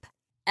next trip?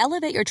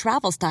 Elevate your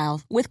travel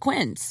style with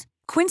Quince.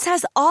 Quince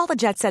has all the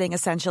jet-setting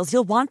essentials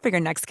you'll want for your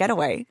next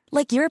getaway,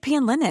 like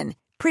European linen,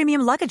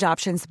 premium luggage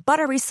options,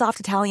 buttery soft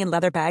Italian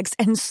leather bags,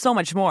 and so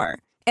much more.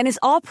 And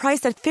is all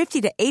priced at 50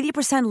 to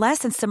 80% less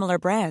than similar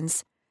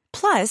brands.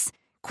 Plus,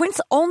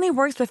 Quince only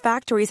works with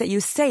factories that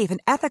use safe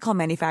and ethical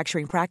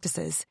manufacturing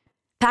practices.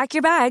 Pack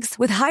your bags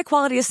with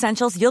high-quality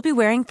essentials you'll be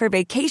wearing for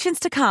vacations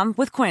to come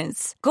with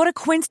Quince. Go to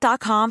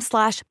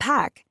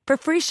quince.com/pack for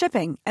free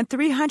shipping and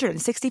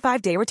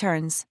 365-day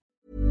returns.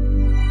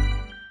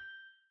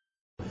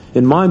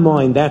 In my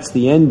mind, that's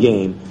the end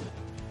game.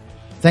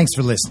 Thanks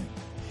for listening.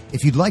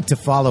 If you'd like to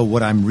follow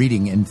what I'm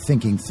reading and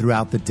thinking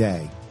throughout the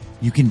day,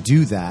 you can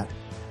do that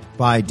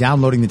by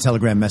downloading the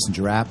Telegram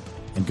Messenger app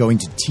and going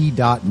to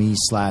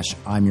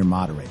t.me/I'm your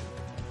moderator.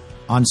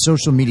 On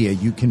social media,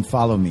 you can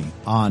follow me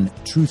on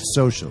Truth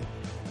Social,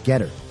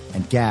 Getter,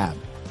 and Gab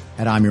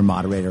at I'm Your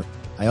Moderator.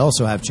 I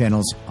also have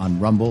channels on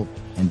Rumble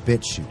and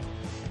BitChute.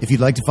 If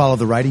you'd like to follow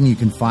the writing, you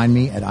can find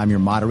me at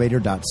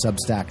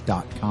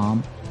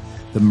imyourmoderator.substack.com.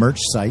 The merch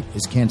site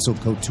is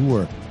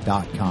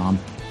cancelcouture.com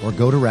or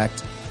go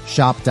direct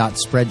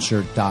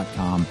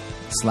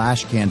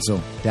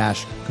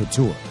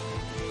shop.spreadshirt.com/cancel-couture.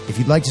 If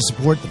you'd like to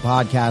support the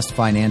podcast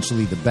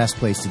financially, the best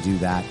place to do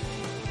that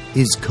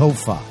is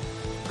Ko-Fi.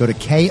 Go to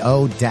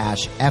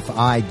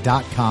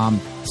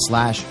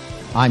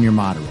ko-fi.com/I'm your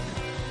moderator.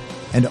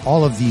 And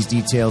all of these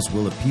details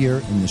will appear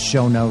in the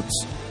show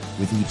notes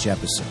with each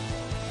episode.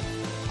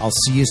 I'll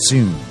see you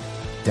soon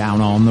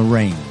down on the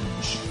range.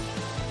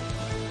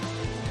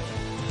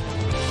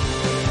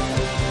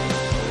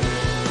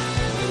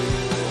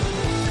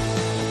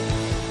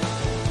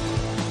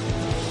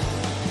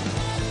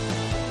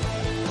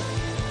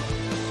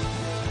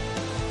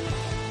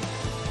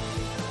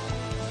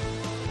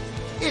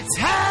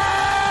 It's